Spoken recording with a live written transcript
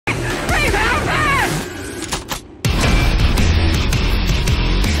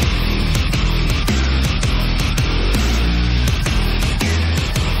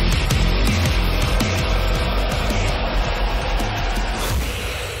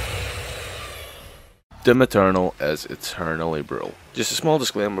Doom Eternal is eternally brutal. Just a small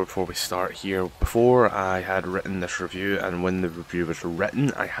disclaimer before we start here. Before I had written this review, and when the review was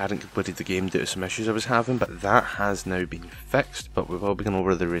written, I hadn't completed the game due to some issues I was having, but that has now been fixed. But we will be going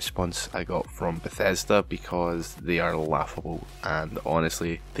over the response I got from Bethesda, because they are laughable, and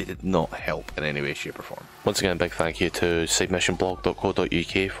honestly, they did not help in any way, shape or form. Once again, a big thank you to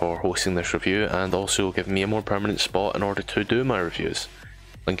sidemissionblog.co.uk for hosting this review, and also giving me a more permanent spot in order to do my reviews.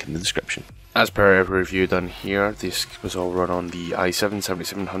 Link in the description. As per every review done here, this was all run on the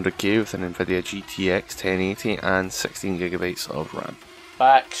i7-7700K with an Nvidia GTX 1080 and 16GB of RAM.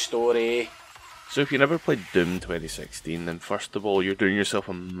 Backstory. So if you never played Doom 2016, then first of all, you're doing yourself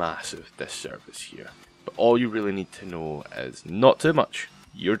a massive disservice here. But all you really need to know is not too much.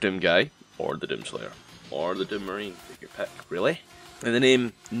 You're Doom Guy, or the Doom Slayer, or the Doom Marine, take your pick, really? And the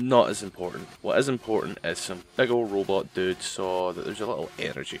name, not as important. What is important is some big old robot dude saw that there's a little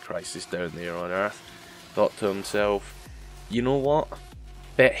energy crisis down there on Earth. Thought to himself, you know what?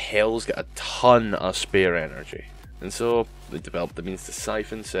 Bet hell's got a ton of spare energy. And so they developed the means to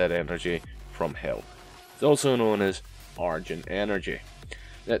siphon said energy from hell. It's also known as Argent Energy.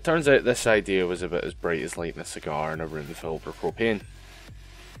 Now, it turns out this idea was about as bright as lighting a cigar in a room filled with propane.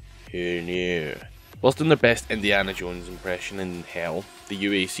 Who knew? Whilst doing their best Indiana Jones impression in hell, the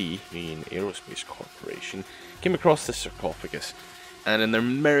UAC, meaning Aerospace Corporation, came across this sarcophagus, and in their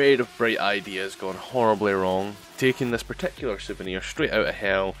myriad of bright ideas gone horribly wrong, taking this particular souvenir straight out of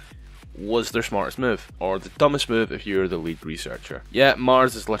hell was their smartest move, or the dumbest move if you're the lead researcher. Yeah,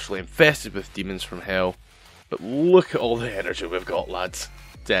 Mars is literally infested with demons from hell, but look at all the energy we've got, lads.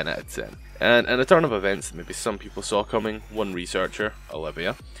 10 out of 10. And in a turn of events that maybe some people saw coming, one researcher,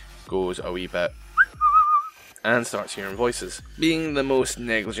 Olivia, goes a wee bit and starts hearing voices. Being the most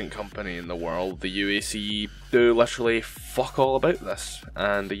negligent company in the world, the UAC do literally fuck all about this,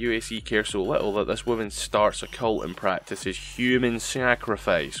 and the UAC care so little that this woman starts a cult and practices human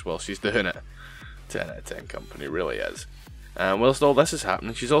sacrifice while she's doing it. 10 out of 10 company, really is. And whilst all this is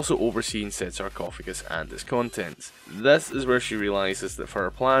happening, she's also overseeing said sarcophagus and its contents. This is where she realises that for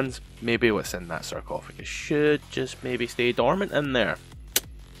her plans, maybe what's in that sarcophagus should just maybe stay dormant in there.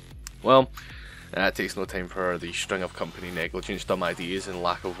 Well, it takes no time for the string of company negligence, dumb ideas and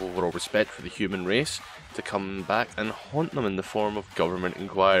lack of overall respect for the human race to come back and haunt them in the form of government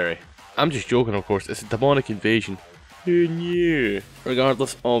inquiry. I'm just joking, of course, it's a demonic invasion. Who knew?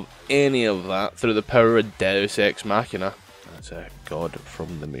 Regardless of any of that, through the power of Deus Ex Machina, that's a god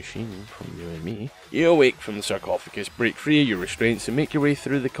from the machine, from you and me, you awake from the sarcophagus, break free of your restraints and make your way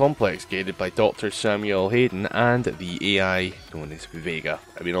through the complex, guided by Dr. Samuel Hayden and the AI known as Vega.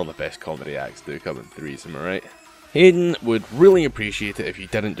 I mean, all the best comedy acts do come in threes, am I right? Hayden would really appreciate it if you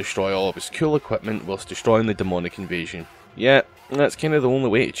didn't destroy all of his cool equipment whilst destroying the demonic invasion. Yeah, that's kind of the only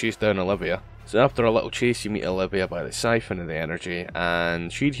way to chase down Olivia. So after a little chase, you meet Olivia by the siphon of the energy,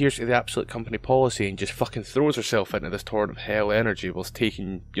 and she adheres to the absolute company policy and just fucking throws herself into this torrent of hell energy whilst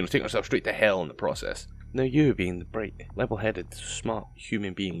taking herself straight to hell in the process. Now you, being the bright, level-headed, smart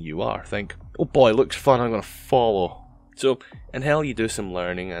human being you are, think, oh boy, looks fun, I'm gonna follow. So, in hell you do some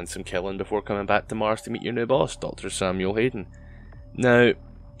learning and some killing before coming back to Mars to meet your new boss, Dr. Samuel Hayden. Now,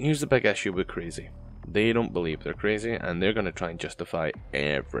 here's the big issue with crazy. They don't believe they're crazy, and they're going to try and justify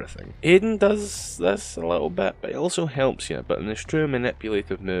everything. Hayden does this a little bit, but it also helps you, but in his true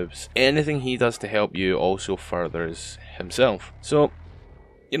manipulative moves, anything he does to help you also furthers himself. So,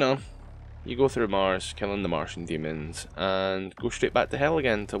 you go through Mars, killing the Martian demons, and go straight back to hell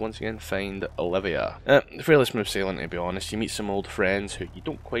again to once again find Olivia. Fairly smooth sailing, to be honest. You meet some old friends who you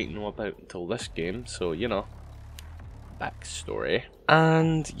don't quite know about until this game, so, backstory.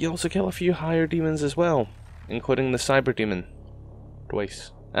 And you also kill a few higher demons as well, including the Cyber Demon,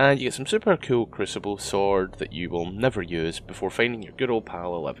 twice. And you get some super cool crucible sword that you will never use before finding your good old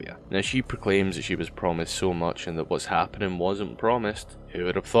pal Olivia. Now she proclaims that she was promised so much and that what's happening wasn't promised. Who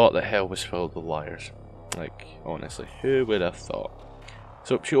would have thought that hell was filled with liars? Like, honestly, who would have thought?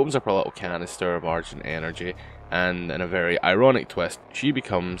 So she opens up her little canister of Argent Energy, and in a very ironic twist, she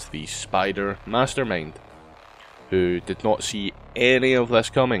becomes the Spider Mastermind, who did not see any of this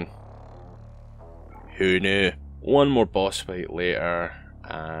coming. Who knew? One more boss fight later,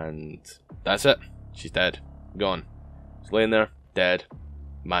 and that's it. She's dead. Gone. She's laying there, dead,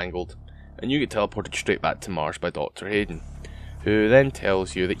 mangled, and you get teleported straight back to Mars by Dr. Hayden, who then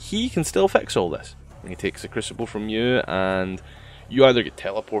tells you that he can still fix all this. He takes the crucible from you, and you either get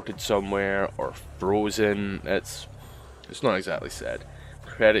teleported somewhere or frozen. It's not exactly said.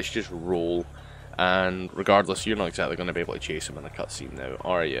 Credits just roll. And regardless, you're not exactly going to be able to chase him in a cutscene now,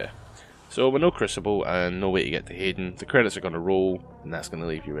 are you? So with no crucible and no way to get to Hayden, the credits are going to roll, and that's going to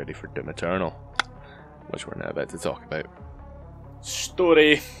leave you ready for Doom Eternal. which we're now about to talk about.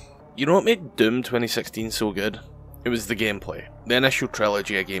 Story. You know what made Doom 2016 so good? It was the gameplay. The initial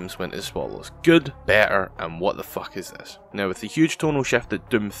trilogy of games went as follows: good, better, and what the fuck is this? Now, with the huge tonal shift that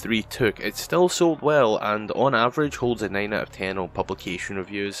Doom 3 took, it still sold well and on average holds a 9 out of 10 on publication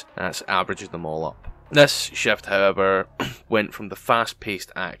reviews. That's averaging them all up. This shift, however, went from the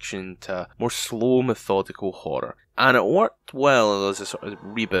fast-paced action to more slow, methodical horror. And it worked well as a sort of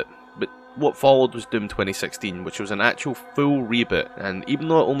reboot, but what followed was Doom 2016, which was an actual full reboot, and even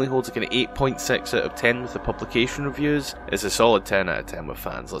though it only holds like an 8.6 out of 10 with the publication reviews, it's a solid 10 out of 10 with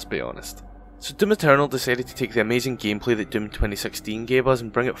fans, let's be honest. So Doom Eternal decided to take the amazing gameplay that Doom 2016 gave us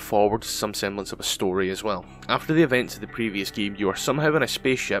and bring it forward to some semblance of a story as well. After the events of the previous game, you are somehow in a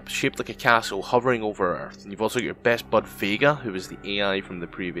spaceship shaped like a castle hovering over Earth, and you've also got your best bud Vega, who was the AI from the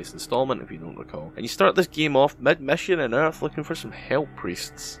previous installment if you don't recall. And you start this game off mid-mission on Earth looking for some hell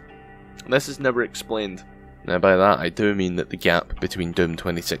priests. This is never explained. Now by that I do mean that the gap between Doom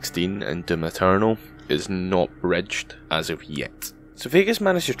 2016 and Doom Eternal is not bridged as of yet. So Vegas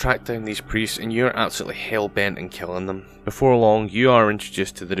managed to track down these priests and you're absolutely hell-bent on killing them. Before long you are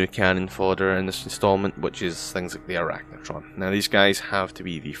introduced to the new cannon fodder in this installment, which is things like the Arachnotron. Now these guys have to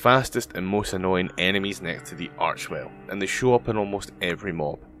be the fastest and most annoying enemies next to the Archwell, and they show up in almost every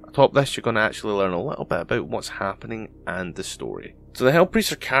mob. Atop this you're going to actually learn a little bit about what's happening and the story. So the Hell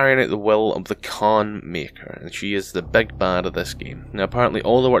Priests are carrying out the will of the Khan Maker, and she is the big bad of this game. Now apparently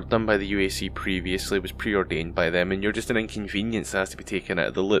all the work done by the UAC previously was preordained by them, and you're just an inconvenience that has to be taken out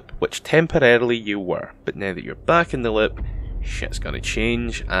of the loop, which temporarily you were. But now that you're back in the loop, shit's gonna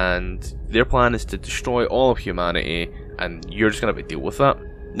change, and their plan is to destroy all of humanity, and you're just gonna have to deal with that.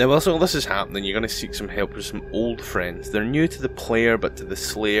 Now whilst all this is happening, you're going to seek some help with some old friends. They're new to the player, but to the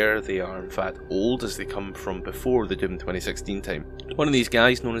Slayer they are in fact old, as they come from before the Doom 2016 time. One of these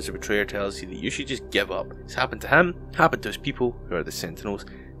guys, known as the Betrayer, tells you that you should just give up. It's happened to him, happened to his people, who are the Sentinels.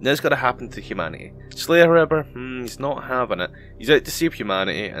 Now it's got to happen to humanity. Slayer, however, he's not having it. He's out to save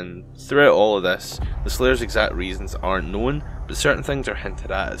humanity, and throughout all of this, the Slayer's exact reasons aren't known, but certain things are hinted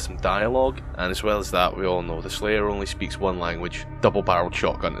at as some dialogue, and as well as that, we all know the Slayer only speaks one language: double-barreled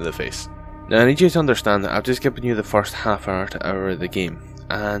shotgun to the face. Now I need you to understand that I've just given you the first half hour to hour of the game.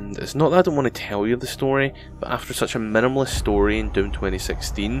 And it's not that I don't want to tell you the story, but after such a minimalist story in Doom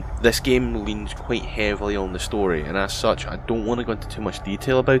 2016, this game leans quite heavily on the story, and as such I don't want to go into too much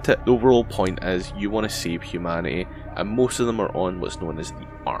detail about it. The overall point is you want to save humanity, and most of them are on what's known as the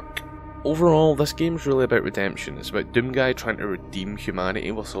Ark. Overall, this game's really about redemption. It's about Doom Guy trying to redeem humanity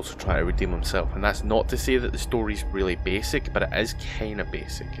whilst also trying to redeem himself, and that's not to say that the story's really basic, but it is kinda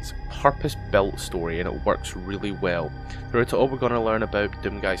basic. It's a purpose-built story and it works really well. Throughout it all we're going to learn about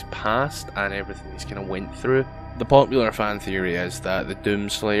Doom Guy's past and everything he's kind of went through. The popular fan theory is that the Doom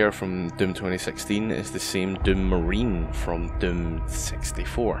Slayer from Doom 2016 is the same Doom Marine from Doom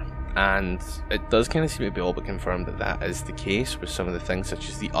 64. And it does kind of seem to be all but confirmed that that is the case, with some of the things such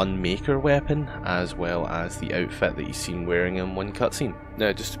as the Unmaker weapon, as well as the outfit that he's seen wearing in one cutscene.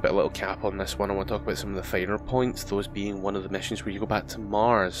 Now just to put a little cap on this one, I want to talk about some of the finer points, those being one of the missions where you go back to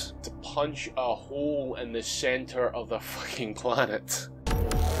Mars To punch a hole in the center of the fucking planet.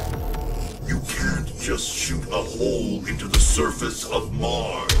 You can't just shoot a hole into the surface of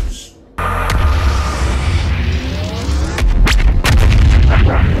Mars.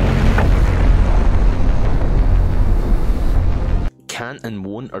 Can't and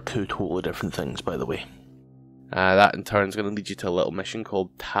won't are two totally different things, by the way. That in turn is going to lead you to a little mission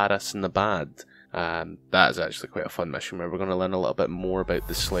called Taras Nabad. That is actually quite a fun mission where we're going to learn a little bit more about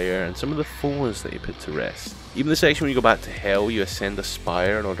the Slayer and some of the foes that he put to rest. Even the section where you go back to Hell, you ascend a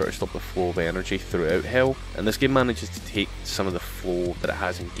spire in order to stop the flow of energy throughout Hell, and this game manages to take some of the flow that it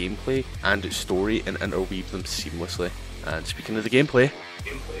has in gameplay and its story and interweave them seamlessly. And speaking of the gameplay,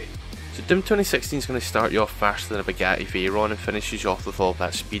 so Doom 2016 is going to start you off faster than a Bugatti Veyron and finishes you off with all of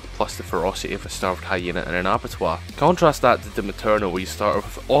that speed plus the ferocity of a starved hyena in an abattoir. Contrast that to Doom Eternal, where you start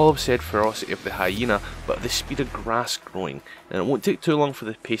off with all of said ferocity of the hyena but the speed of grass growing, and it won't take too long for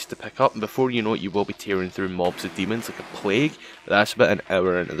the pace to pick up, and before you know it you will be tearing through mobs of demons like a plague. That's about an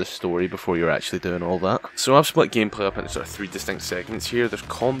hour into the story before you're actually doing all that. So I've split gameplay up into sort of three distinct segments here. There's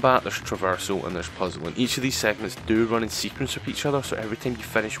combat, there's traversal, and there's puzzle, and each of these segments do run in sequence with each other, so every time you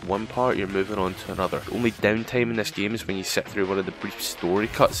finish one part you're moving on to another. The only downtime in this game is when you sit through one of the brief story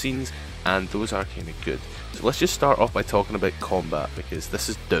cutscenes, and those are kind of good. So let's just start off by talking about combat, because this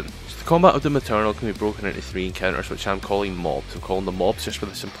is Doom. So the combat of Doom Eternal can be broken into three encounters, which I'm calling mobs. I'm calling them mobs just for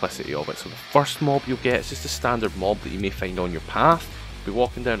the simplicity of it. So the first mob you'll get is just a standard mob that you may find on your path. You'll be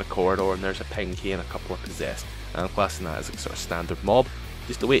walking down a corridor and there's a pinky and a couple of possessed, and I'm classing that as a sort of standard mob,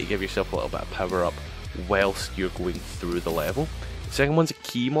 just a way to give yourself a little bit of power up whilst you're going through the level. The second one's a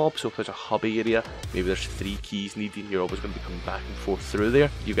key mob, so if there's a hub area, maybe there's 3 keys needed, you're always going to be coming back and forth through there.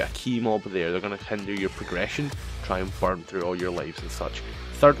 You've got a key mob there, they're going to hinder your progression, try and burn through all your lives and such.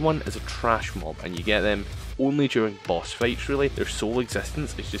 Third one is a trash mob, and you get them only during boss fights really. Their sole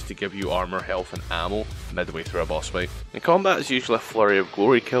existence is just to give you armor, health and ammo midway through a boss fight. The combat is usually a flurry of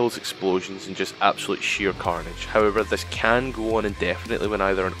glory kills, explosions and just absolute sheer carnage. However, this can go on indefinitely when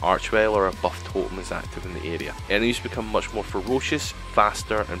either an archvile or a buff totem is active in the area. Enemies become much more ferocious,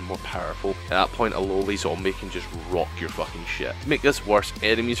 faster and more powerful. At that point a lowly zombie can just rock your fucking shit. To make this worse,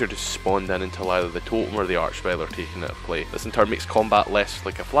 enemies are just spawned in until either the totem or the archvile are taken out of play. This in turn makes combat less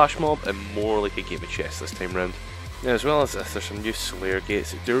like a flash mob and more like a game of chess this time round. Now, as well as this, there's some new Slayer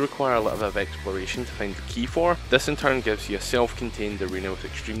gates that do require a little bit of exploration to find the key for. This in turn gives you a self-contained arena with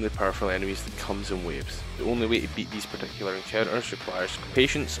extremely powerful enemies that comes in waves. The only way to beat these particular encounters requires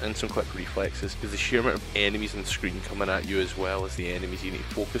patience and some quick reflexes, because the sheer amount of enemies on the screen coming at you as well as the enemies you need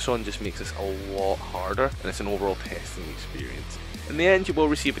to focus on just makes this a lot harder, and it's an overall testing experience. In the end, you will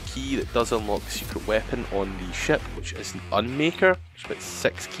receive a key that does unlock the secret weapon on the ship, which is an Unmaker. There's about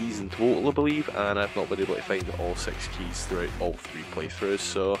 6 keys in total, I believe, and I've not been able to find all 6 keys throughout all 3 playthroughs,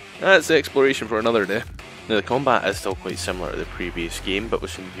 so that's the exploration for another day. Now, the combat is still quite similar to the previous game, but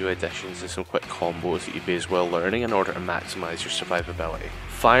with some new additions and some quick combos that you'd be as well learning in order to maximise your survivability.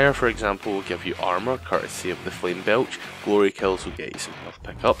 Fire, for example, will give you armour, courtesy of the Flame Belch, glory kills will get you some health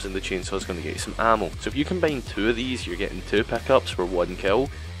pickups, and the chainsaw is going to get you some ammo. So if you combine 2 of these, you're getting 2 pickups for 1 kill,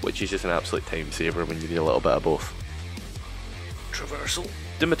 which is just an absolute time saver when you need a little bit of both. Traversal.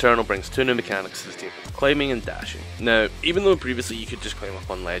 Doom Eternal brings 2 new mechanics to the table, climbing and dashing. Now, even though previously you could just climb up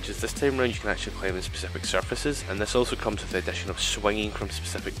on ledges, this time around you can actually climb on specific surfaces, and this also comes with the addition of swinging from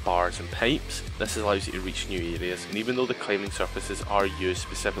specific bars and pipes. This allows you to reach new areas, and even though the climbing surfaces are used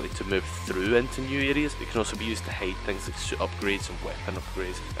specifically to move through into new areas, they can also be used to hide things like suit upgrades and weapon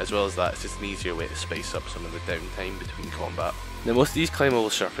upgrades. As well as that, it's just an easier way to spice up some of the downtime between combat. Now, most of these climbable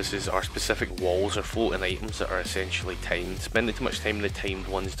surfaces are specific walls or floating items that are essentially timed. Spending too much time in the timed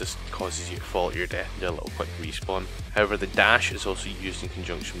ones just causes you to fall to your death and do a little quick respawn. However, the dash is also used in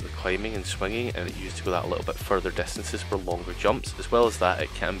conjunction with climbing and swinging, and it's used to go that a little bit further distances for longer jumps. As well as that,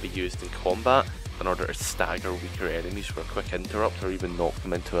 it can be used in combat in order to stagger weaker enemies for a quick interrupt, or even knock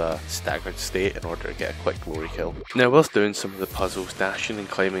them into a staggered state in order to get a quick glory kill. Now, whilst doing some of the puzzles, dashing and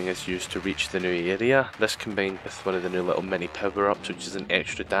climbing is used to reach the new area. This combined with one of the new little mini power-ups, which is an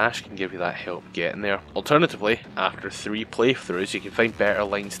extra dash, can give you that help getting there. Alternatively, after 3 playthroughs, you can find better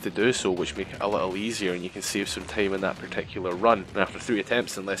lines to do so, which make it a little easier, and you can save some time in that particular run. And after 3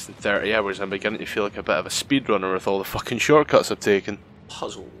 attempts in less than 30 hours, I'm beginning to feel like a bit of a speedrunner with all the fucking shortcuts I've taken.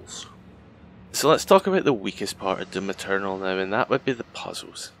 Puzzles. So let's talk about the weakest part of Doom Eternal now, and that would be the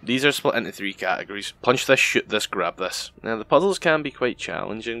puzzles. These are split into 3 categories: punch this, shoot this, grab this. Now, the puzzles can be quite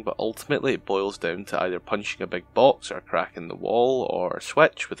challenging, but ultimately it boils down to either punching a big box or cracking the wall, or a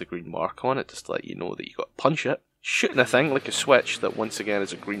switch with a green mark on it just to let you know that you got to punch it, shooting a thing like a switch that once again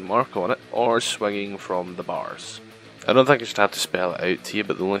has a green mark on it, or swinging from the bars. I don't think I should have to spell it out to you,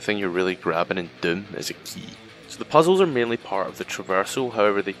 but the only thing you're really grabbing in Doom is a key. So the puzzles are mainly part of the traversal,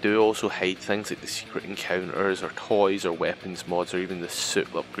 however they do also hide things like the secret encounters or toys or weapons mods or even the suit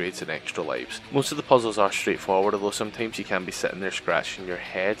upgrades and extra lives. Most of the puzzles are straightforward, although sometimes you can be sitting there scratching your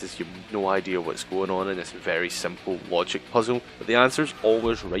head as you have no idea what's going on in this very simple logic puzzle, but the answer's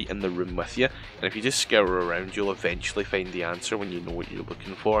always right in the room with you, and if you just scour around you'll eventually find the answer when you know what you're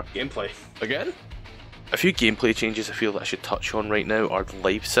looking for. Gameplay. Again? A few gameplay changes I feel that I should touch on right now are the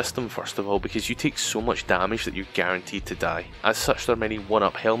life system first of all, because you take so much damage that you're guaranteed to die. As such, there are many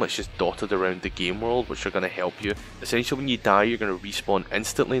 1-up helmets just dotted around the game world which are going to help you. Essentially, when you die you're going to respawn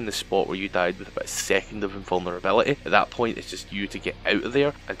instantly in the spot where you died with about a second of invulnerability. At that point it's just you to get out of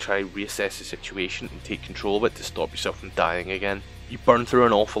there and try reassess the situation and take control of it to stop yourself from dying again. You burn through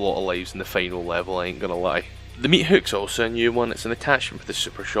an awful lot of lives in the final level, I ain't gonna lie. The meat hook's also a new one. It's an attachment for the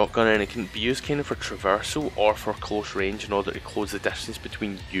super shotgun, and it can be used kind of for traversal or for close range in order to close the distance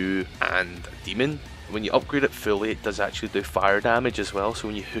between you and a demon. When you upgrade it fully, it does actually do fire damage as well, so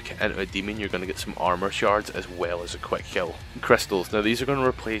when you hook it into a demon you're going to get some armor shards as well as a quick kill. Crystals. Now these are going to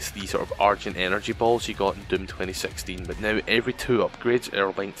replace the sort of Argent energy balls you got in Doom 2016, but now every 2 upgrades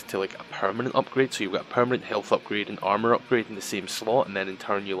are linked to like a permanent upgrade, so you've got a permanent health upgrade and armor upgrade in the same slot, and then in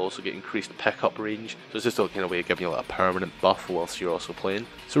turn you'll also get increased pickup range, so it's just a kind of way of giving you like a permanent buff whilst you're also playing.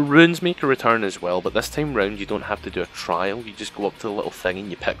 So runes make a return as well, but this time round you don't have to do a trial, you just go up to the little thing and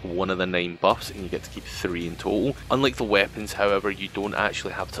you pick one of the 9 buffs and you get to keep keep 3 in total. Unlike the weapons, however, you don't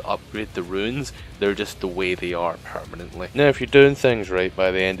actually have to upgrade the runes, they're just the way they are permanently. Now if you're doing things right,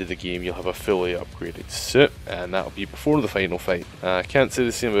 by the end of the game you'll have a fully upgraded suit, and that'll be before the final fight. I can't say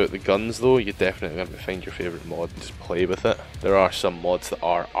the same about the guns though. You're definitely going to find your favourite mod and just play with it. There are some mods that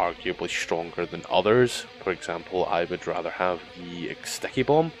are arguably stronger than others. For example, I would rather have the sticky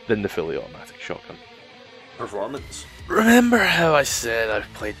bomb than the fully automatic shotgun. Performance. Remember how I said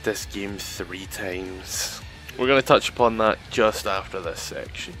I've played this game 3 times? We're going to touch upon that just after this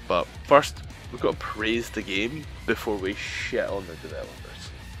section, but first we've got to praise the game before we shit on the developers.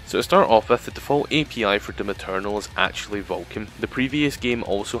 So to start off with, the default API for Doom Eternal is actually Vulkan. The previous game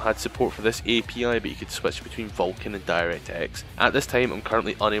also had support for this API, but you could switch between Vulkan and DirectX. At this time, I'm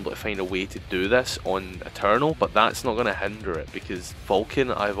currently unable to find a way to do this on Eternal, but that's not going to hinder it, because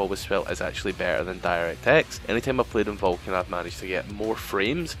Vulkan I've always felt is actually better than DirectX. Anytime I've played on Vulkan, I've managed to get more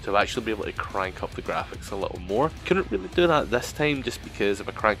frames, so I've actually been able to crank up the graphics a little more. Couldn't really do that this time, just because if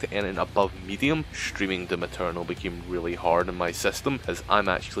I cranked it anything above medium, streaming Doom Eternal became really hard in my system, as I'm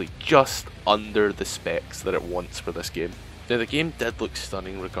actually just under the specs that it wants for this game. Now the game did look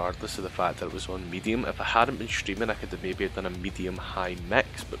stunning regardless of the fact that it was on medium. If I hadn't been streaming I could have maybe done a medium high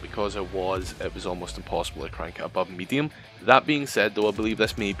mix, but because it was almost impossible to crank it above medium. That being said though, I believe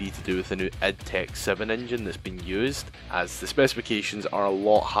this may be to do with the new id Tech 7 engine that's been used, as the specifications are a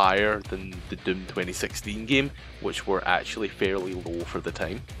lot higher than the Doom 2016 game, which were actually fairly low for the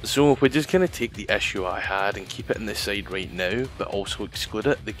time. So if we just kind of take the issue I had and keep it in the side right now, but also exclude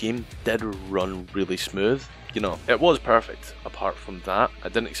it, the game did run really smooth. You know, it was perfect. Apart from that, I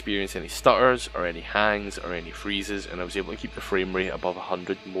didn't experience any stutters or any hangs or any freezes, and I was able to keep the frame rate above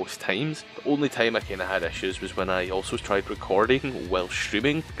 100 most times. The only time I kind of had issues was when I also tried recording while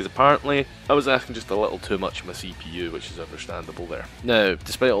streaming, because apparently I was asking just a little too much of my CPU, which is understandable there. Now,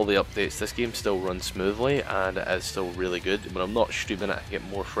 despite all the updates, this game still runs smoothly and it is still really good. When I'm not streaming it, I get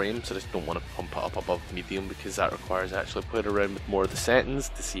more frames. I just don't want to pump it up above medium, because that requires actually playing around with more of the settings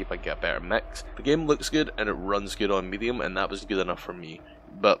to see if I get a better mix. The game looks good and it runs good on medium, and that was good enough for me.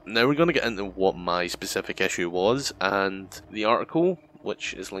 But now we're going to get into what my specific issue was, and the article,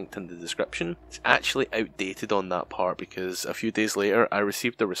 which is linked in the description, is actually outdated on that part, because a few days later I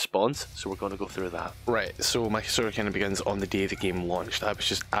received a response, so we're going to go through that. Right, so my story kind of begins on the day the game launched. I was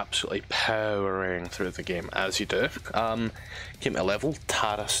just absolutely powering through the game, as you do. Came to a level,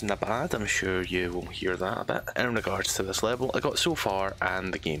 Taras Nabad, I'm sure you will hear that a bit. In regards to this level, I got so far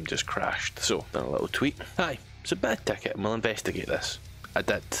and the game just crashed, so done a little tweet. Hi, it's a bad ticket and we'll investigate this. I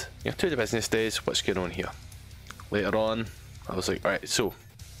did. 2 of the business days, what's going on here? Later on, I was like, alright, so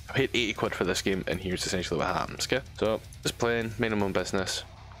I paid 80 quid for this game and here's essentially what happens, okay? So, just playing, minimum business,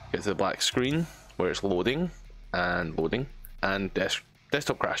 get to the black screen where it's loading, and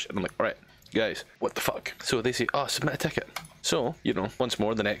desktop crash, and I'm like, alright, guys, what the fuck? So they say, oh, submit a ticket. So, once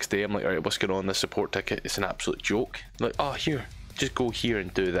more the next day, I'm like, alright, what's going on? This support ticket is an absolute joke. I'm like, oh, here, just go here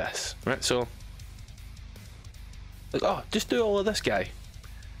and do this, right? So, like, oh, just do all of this, guy.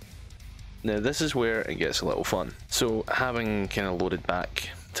 Now this is where it gets a little fun. So having kind of loaded back,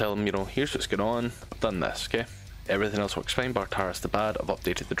 tell them, here's what's going on, I've done this, okay? Everything else works fine, bar Taras the bad, I've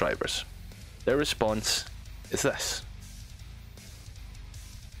updated the drivers. Their response is this.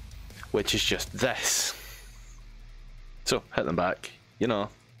 Which is just this. So, hit them back, done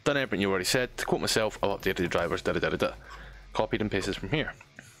everything you already said. To quote myself, I've updated the drivers, da-da-da-da-da. Copied and pasted from here.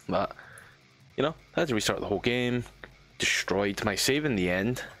 But, I had to restart the whole game, destroyed my save in the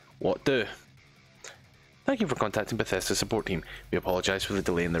end. What do? Thank you for contacting Bethesda support team. We apologise for the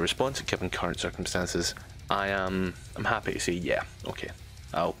delay in the response given current circumstances. I'm happy to say yeah, okay.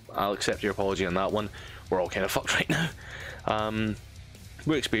 I'll accept your apology on that one. We're all kind of fucked right now.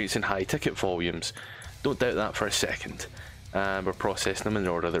 We're experiencing high ticket volumes. Don't doubt that for a second. We're processing them in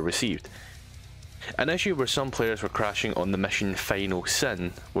the order they're received. An issue where some players were crashing on the mission Final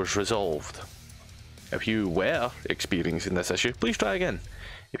Sin was resolved. If you were experiencing this issue, please try again.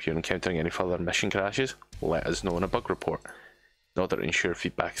 If you're encountering any further mission crashes, let us know in a bug report. In order to ensure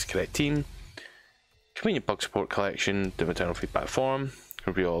feedback is correct team, convenient bug support collection, do internal feedback form,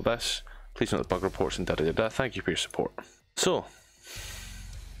 review all this, please note the bug reports and da-da-da-da, thank you for your support. So,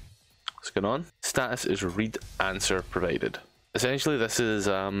 what's going on? Status is read answer provided. Essentially this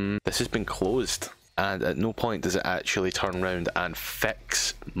has been closed, and at no point does it actually turn around and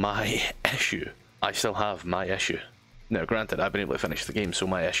fix my issue. I still have my issue. Now granted, I've been able to finish the game, so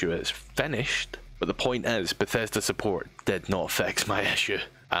my issue is finished, but the point is, Bethesda support did not fix my issue.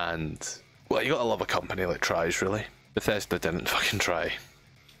 And, well, you gotta love a company that tries, really. Bethesda didn't fucking try.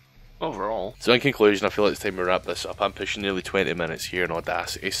 Overall. So in conclusion, I feel like it's time to wrap this up. I'm pushing nearly 20 minutes here in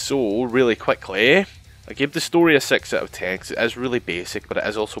Audacity, so really quickly, I gave the story a 6 out of 10 because it is really basic, but it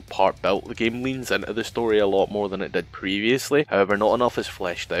is also part built. The game leans into the story a lot more than it did previously. However, not enough is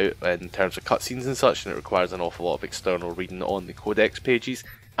fleshed out in terms of cutscenes and such, and it requires an awful lot of external reading on the codex pages.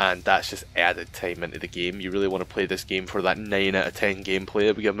 And that's just added time into the game. You really want to play this game for that 9 out of 10 gameplay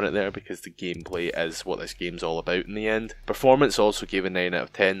I'll be giving it there, because the gameplay is what this game's all about in the end. Performance also gave a 9 out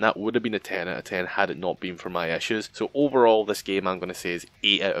of 10. That would have been a 10 out of 10 had it not been for my issues. So overall, this game I'm going to say is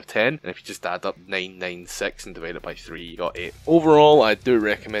 8 out of 10. And if you just add up 996 and divide it by 3, you got 8. Overall, I do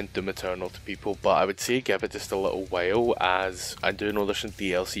recommend Doom Eternal to people, but I would say give it just a little while, as I do know there's some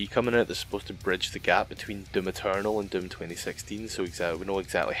DLC coming out that's supposed to bridge the gap between Doom Eternal and Doom 2016, so we know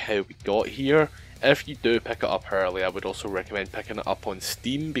exactly how we got here. If you do pick it up early, I would also recommend picking it up on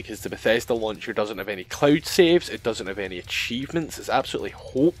Steam, because the Bethesda launcher doesn't have any cloud saves, it doesn't have any achievements, it's absolutely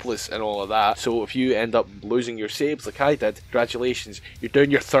hopeless in all of that. So if you end up losing your saves like I did, congratulations, you're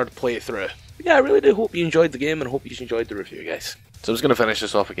doing your 3rd playthrough. But yeah, I really do hope you enjoyed the game and hope you enjoyed the review, guys. So I was going to finish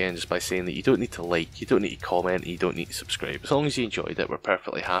this off again just by saying that you don't need to like, you don't need to comment, you don't need to subscribe. As long as you enjoyed it, we're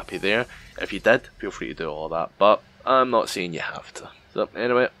perfectly happy there. If you did, feel free to do all that, but I'm not saying you have to. So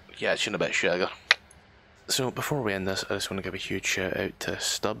anyway, catching a bit of sugar. So before we end this, I just want to give a huge shout out to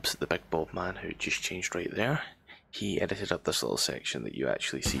Stubbs, the big bald man who just changed right there. He edited up this little section that you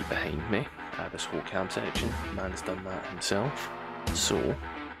actually see behind me, this whole cam section. The man's done that himself. So,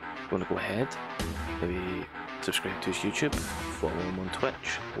 I'm going to go ahead, maybe subscribe to his YouTube, follow him on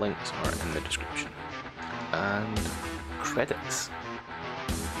Twitch, links are in the description. And credits.